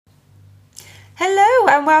Hello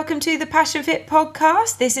and welcome to the Passion Fit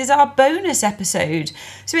podcast. This is our bonus episode.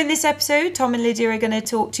 So in this episode, Tom and Lydia are going to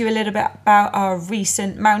talk to you a little bit about our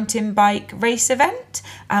recent mountain bike race event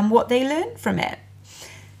and what they learned from it.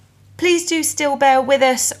 Please do still bear with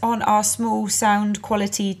us on our small sound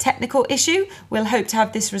quality technical issue. We'll hope to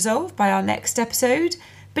have this resolved by our next episode.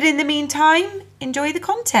 But in the meantime, enjoy the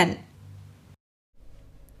content.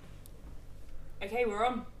 Okay, we're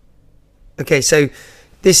on. Okay, so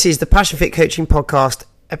this is the Passion Fit Coaching Podcast,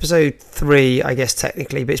 episode 3, I guess,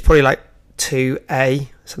 technically, but it's probably like 2A,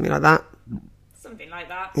 something like that. Something like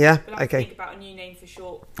that. Yeah, We'll have okay. to think about a new name for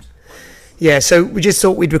short. Yeah, so we just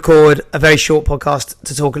thought we'd record a very short podcast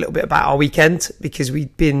to talk a little bit about our weekend, because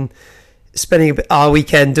we've been spending our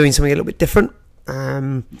weekend doing something a little bit different.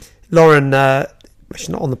 Lauren, she's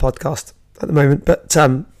not on the podcast at the moment, but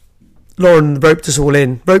Lauren roped us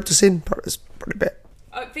in, probably a bit.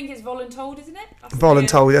 I think it's voluntold, isn't it?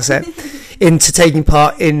 Voluntold, that's it. Into taking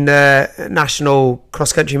part in the National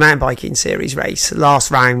Cross Country Mountain Biking Series race,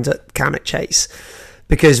 last round at Cannock Chase.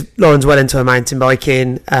 Because Lauren's well into her mountain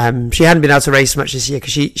biking. She hadn't been able to race much this year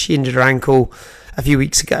because she injured her ankle a few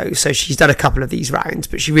weeks ago. So she's done a couple of these rounds,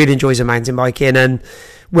 but she really enjoys her mountain biking. And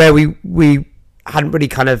where we hadn't really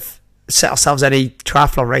kind of set ourselves any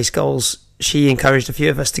triathlon race goals, she encouraged a few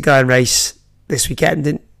of us to go and race this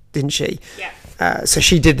weekend, didn't she? Yeah. So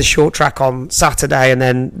she did the short track on Saturday and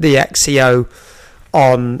then the XCO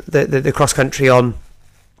on the cross country on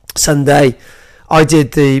Sunday. I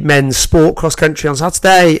did the men's sport cross country on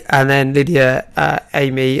Saturday, and then Lydia,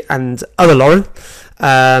 Amy, and other Lauren,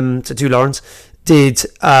 so two Laurens, did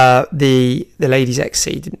the ladies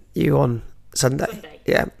XC, didn't you, on Sunday?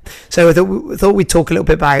 Yeah. So I thought we'd talk a little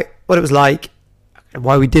bit about what it was like and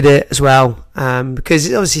why we did it as well, because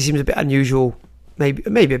it obviously seems a bit unusual.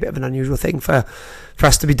 Maybe a bit of an unusual thing for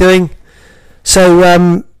us to be doing. So, do you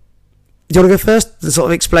want to go first to sort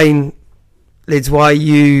of explain, Lids, why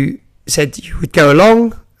you said you would go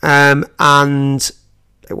along, and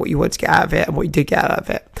what you wanted to get out of it and what you did get out of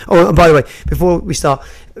it? Oh, and by the way, before we start,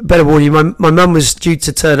 better warn you, my mum was due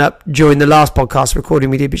to turn up during the last podcast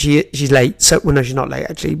recording we did, but she's late. So, well, no, she's not late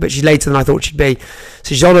actually, but she's later than I thought she'd be.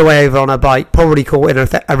 So she's on her way over on her bike, probably caught in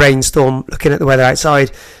a rainstorm, looking at the weather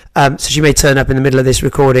outside. So she may turn up in the middle of this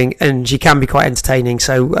recording, and she can be quite entertaining.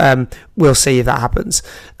 So we'll see if that happens.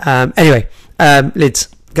 Anyway, Lids,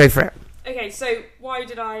 go for it. Okay, so why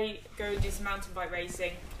did I go and do some mountain bike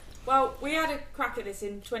racing? Well, we had a crack at this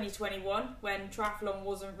in 2021 when triathlon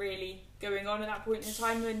wasn't really going on at that point in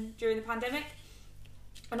time during the pandemic.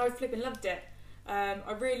 And I flipping loved it.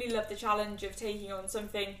 I really loved the challenge of taking on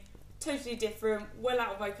something totally different, well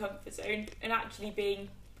out of my comfort zone, and actually being,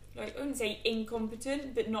 I wouldn't say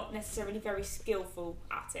incompetent, but not necessarily very skillful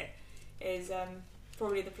at it, is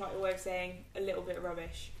probably the polite way of saying a little bit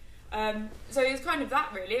rubbish. So it was kind of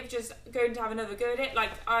that really, of just going to have another go at it.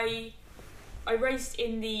 Like I raced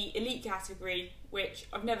in the elite category, which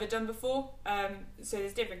I've never done before. So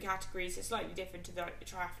there's different categories, it's slightly different to the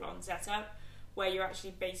triathlon setup, where you're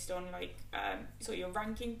actually based on sort of your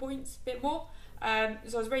ranking points a bit more.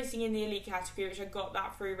 So I was racing in the elite category, which I got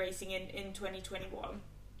that through racing in 2021.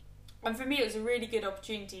 And for me, it was a really good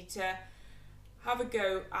opportunity to have a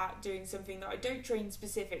go at doing something that I don't train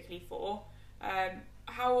specifically for.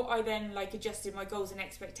 How I then adjusted my goals and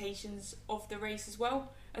expectations of the race as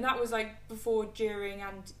well. And that was before, during,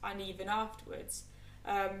 and even afterwards.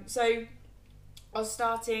 So I was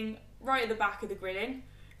starting right at the back of the gridding,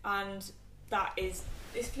 and it's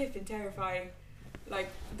flipping terrifying.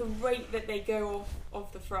 The rate that they go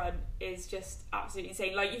off the front is just absolutely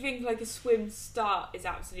insane. You think a swim start is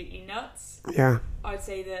absolutely nuts. Yeah. I'd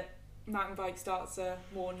say that mountain bike starts are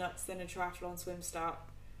more nuts than a triathlon swim start.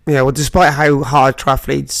 Yeah, well, despite how hard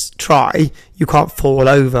triathletes try, you can't fall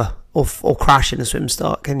over or crash in a swim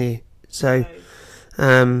start, can you? So,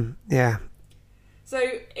 No. Yeah. So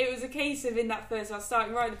it was a case of, in that first, I was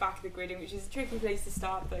starting right at the back of the gridding, which is a tricky place to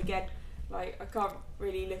start, but again, I can't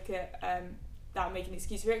really look at that and make an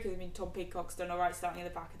excuse for it, because Tom Pidcock's done alright starting at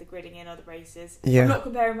the back of the gridding in other races. Yeah. I'm not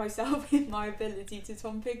comparing myself in my ability to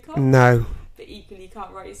Tom Pidcock. No. But equally, you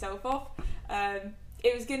can't write yourself off.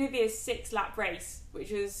 It was going to be a 6-lap race,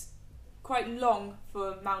 which was quite long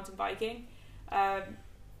for mountain biking,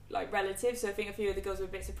 relative. So I think a few of the girls were a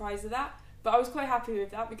bit surprised at that. But I was quite happy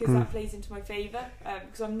with that, because that plays into my favour.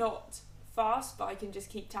 Because I'm not fast, but I can just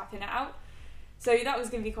keep tapping it out. So that was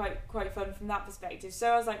going to be quite fun from that perspective.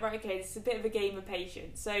 So I was like, right, okay, this is a bit of a game of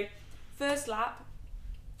patience. So first lap,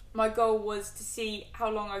 my goal was to see how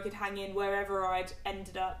long I could hang in wherever I'd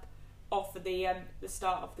ended up off of the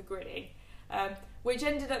start of the gridding. which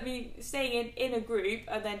ended up me staying in a group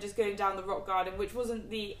and then just going down the rock garden, which wasn't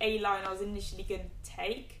the A line I was initially going to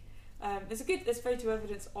take. There's photo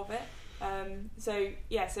evidence of it. So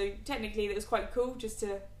technically it was quite cool just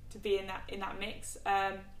to be in that mix,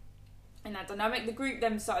 in that dynamic. The group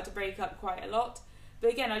then started to break up quite a lot,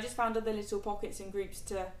 but again I just found other little pockets and groups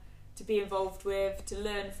to be involved with, to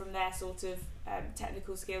learn from their sort of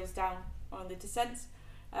technical skills down on the descents.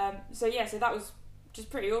 So that was just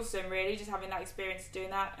pretty awesome, really, just having that experience doing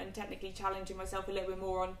that and technically challenging myself a little bit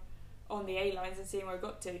more on the A lines and seeing where I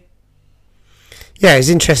got to. Yeah, it was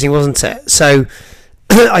interesting, wasn't it? So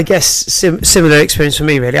I guess similar experience for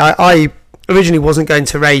me, really. I originally wasn't going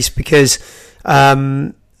to race because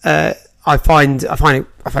I find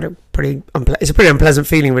it pretty it's a pretty unpleasant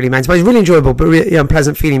feeling, really, man. But it's really enjoyable, but really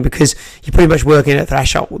unpleasant feeling because you're pretty much working at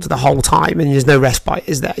threshold the whole time, and there's no respite,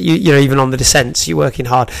 is there? You know, even on the descents, you're working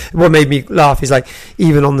hard. What made me laugh is, like,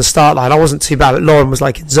 even on the start line, I wasn't too bad, but Lauren was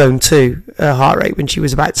like in zone 2 heart rate when she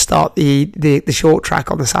was about to start the short track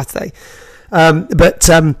on the Saturday. A bit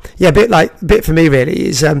for me, really,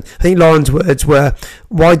 is I think Lauren's words were,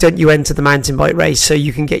 why don't you enter the mountain bike race so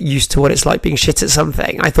you can get used to what it's like being shit at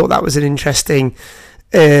something? I thought that was an interesting,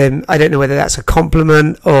 I don't know whether that's a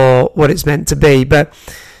compliment or what it's meant to be, but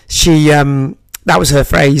she, that was her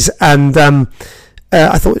phrase. And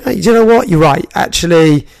I thought, hey, you know what, you're right,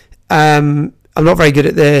 actually, I'm not very good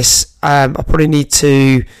at this. I probably need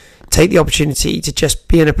to take the opportunity to just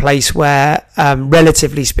be in a place where,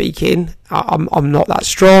 relatively speaking, I'm not that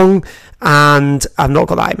strong, and I've not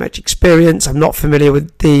got that much experience. I'm not familiar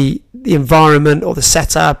with the environment or the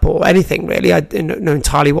setup or anything, really. I don't know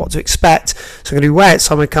entirely what to expect. So I'm going to be way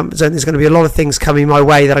outside my comfort zone. There's going to be a lot of things coming my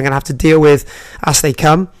way that I'm going to have to deal with as they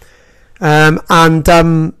come. My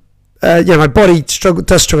body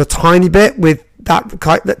does struggle a tiny bit with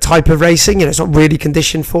that type of racing. You know, it's not really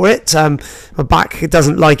conditioned for it. My back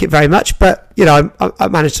doesn't like it very much, but you know, I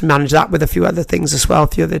managed to manage that with a few other things as well, a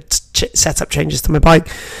few other setup changes to my bike.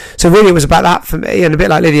 So really, it was about that for me. And a bit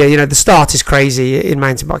like Lydia, you know, the start is crazy in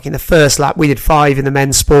mountain biking. The first lap, we did 5 in the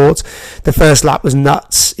men's sport. The first lap was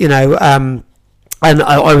nuts, you know, and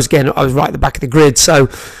I was right at the back of the grid. So,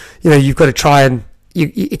 you know, you've got to try and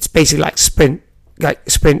it's basically like sprint,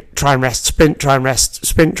 try and rest, sprint, try and rest,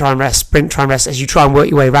 sprint, try and rest, sprint, try and rest, as you try and work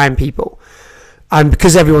your way around people. And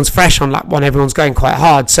because everyone's fresh on lap 1, everyone's going quite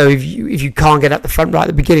hard. So if you can't get at the front right at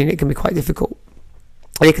the beginning, it can be quite difficult.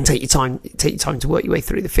 And it can take you time to work your way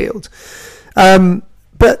through the field. I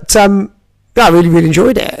really, really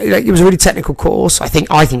enjoyed it. Like, it was a really technical course. I think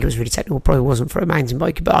it was really technical. Probably wasn't for a mountain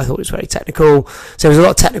biker, but I thought it was very technical. So there was a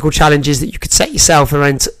lot of technical challenges that you could set yourself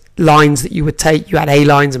around lines that you would take. You had A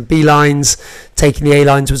lines and B lines. Taking the A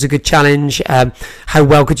lines was a good challenge. How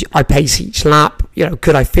well could I pace each lap? You know,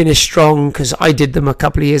 could I finish strong? Because I did them a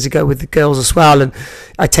couple of years ago with the girls as well, and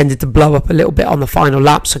I tended to blow up a little bit on the final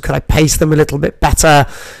lap. So could I pace them a little bit better?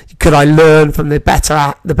 Could I learn from the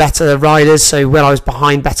better riders? So when I was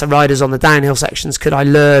behind better riders on the downhill sections, could I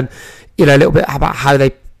learn, you know, a little bit about how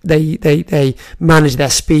they manage their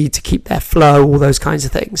speed to keep their flow, all those kinds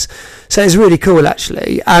of things. So it's really cool,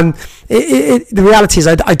 actually. The reality is,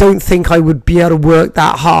 I don't think I would be able to work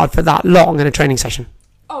that hard for that long in a training session.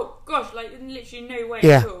 Oh gosh, like literally no way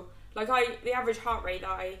Yeah. at all. Like the average heart rate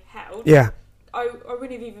that I held, Yeah. I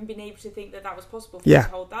wouldn't have even been able to think that was possible for Yeah. me to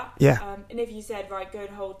hold that. Yeah. And if you said, right, go and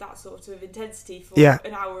hold that sort of intensity for Yeah.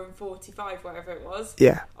 an hour and 45, whatever it was,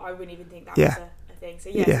 Yeah. I wouldn't even think that Yeah. was a thing. So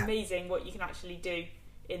Yeah. it's amazing what you can actually do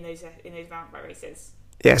in those mountain bike races.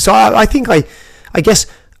 Yeah. So I think I guess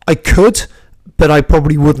I could, but I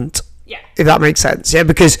probably wouldn't. Yeah. If that makes sense. Yeah.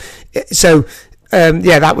 Because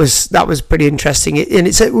that was pretty interesting. And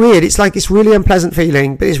it's weird. It's like, it's really unpleasant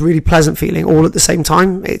feeling, but it's really pleasant feeling all at the same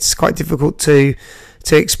time. It's quite difficult to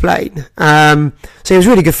explain. So it was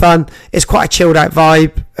really good fun. It's quite a chilled out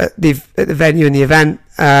vibe at the venue and the event.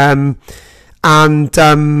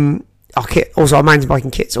 Our kit, also our mountain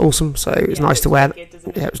biking kit's awesome. So it was nice to wear. Yeah,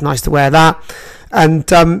 it was nice to wear that. And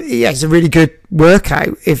it's a really good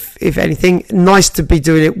workout. If anything, nice to be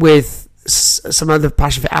doing it with some other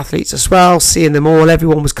Passion Fit athletes as well, seeing them all.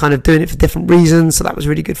 Everyone was kind of doing it for different reasons, so that was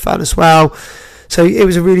really good fun as well. So it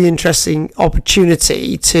was a really interesting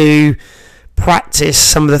opportunity to practice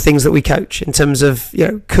some of the things that we coach, in terms of, you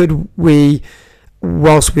know, could we,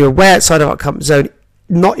 whilst we were way outside of our comfort zone,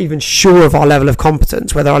 not even sure of our level of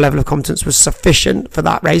competence, whether our level of competence was sufficient for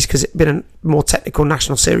that race, because it'd been a more technical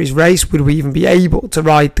national series race, would we even be able to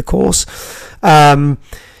ride the course?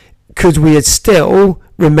 Could we still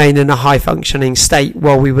remain in a high functioning state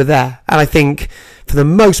while we were there? And I think for the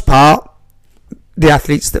most part, the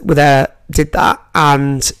athletes that were there did that,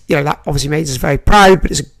 and that obviously made us very proud.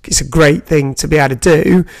 But it's a great thing to be able to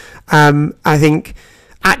do. I think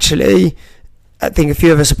a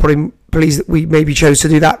few of us are probably pleased that we maybe chose to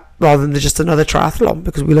do that rather than just another triathlon,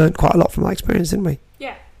 because we learned quite a lot from that experience, didn't we?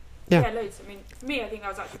 Yeah, loads. I mean, for me, I think that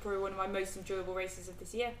was actually probably one of my most enjoyable races of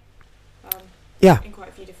this year. In quite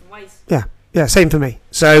a few different ways. Yeah, same for me.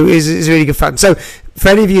 So it's really good fun. So for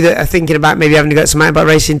any of you that are thinking about maybe having to go to some mountain bike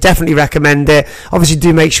racing, definitely recommend it. Obviously,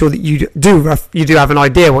 do make sure that you do have an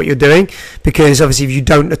idea what you're doing, because obviously if you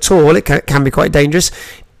don't at all, it can be quite dangerous.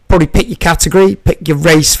 Probably pick your category, pick your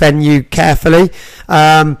race venue carefully,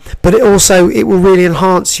 but it will really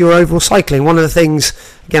enhance your overall cycling. One of the things,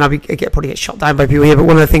 again, probably get shot down by people here, but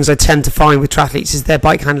one of the things I tend to find with triathletes is their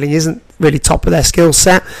bike handling isn't really top of their skill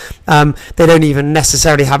set. They don't even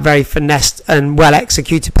necessarily have very finessed and well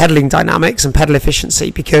executed pedaling dynamics and pedal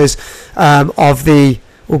efficiency because of the,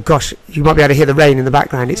 oh gosh, you might be able to hear the rain in the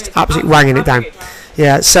background. It's absolutely wanging it down.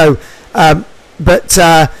 Yeah, so but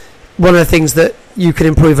one of the things that you can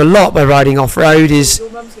improve a lot by riding off-road is... Your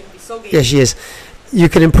mum's going to be soggy. Yeah, she is. You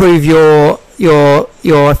can improve your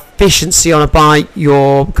efficiency on a bike,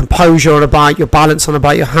 your composure on a bike, your balance on a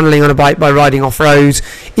bike, your handling on a bike by riding off-road.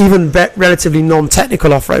 Even relatively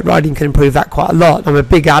non-technical off-road riding can improve that quite a lot. I'm a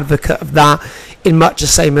big advocate of that, in much the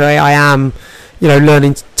same way I am,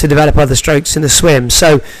 learning to develop other strokes in the swim.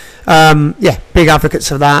 So, big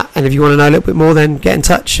advocates of that. And if you want to know a little bit more, then get in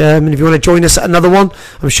touch. And if you want to join us at another one,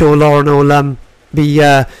 I'm sure Lauren will be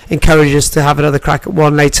encourage us to have another crack at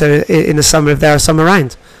one later in the summer if there are some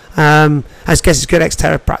around. I guess it's good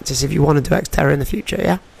Xterra practice if you want to do Xterra in the future.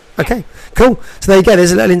 Yeah. Okay. Cool. So there you go.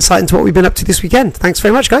 There's a little insight into what we've been up to this weekend. Thanks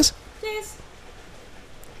very much, guys.